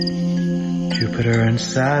Jupiter and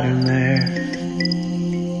Saturn there.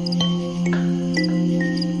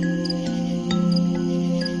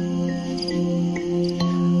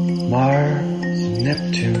 Mars and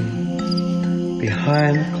Neptune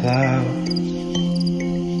behind the clouds.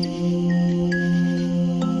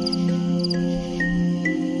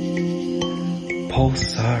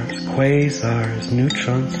 Pulsars, quasars,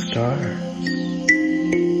 neutron stars.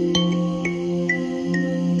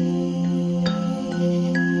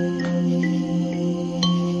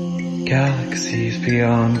 Galaxies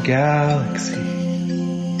beyond galaxies,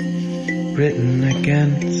 written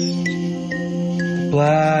against the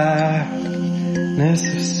blackness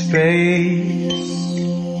of space.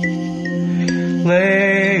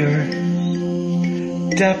 Layers,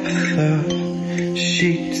 depth of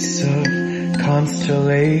sheets of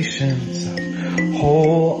constellations, of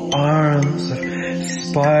whole arms of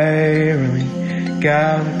spiraling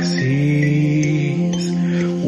galaxies.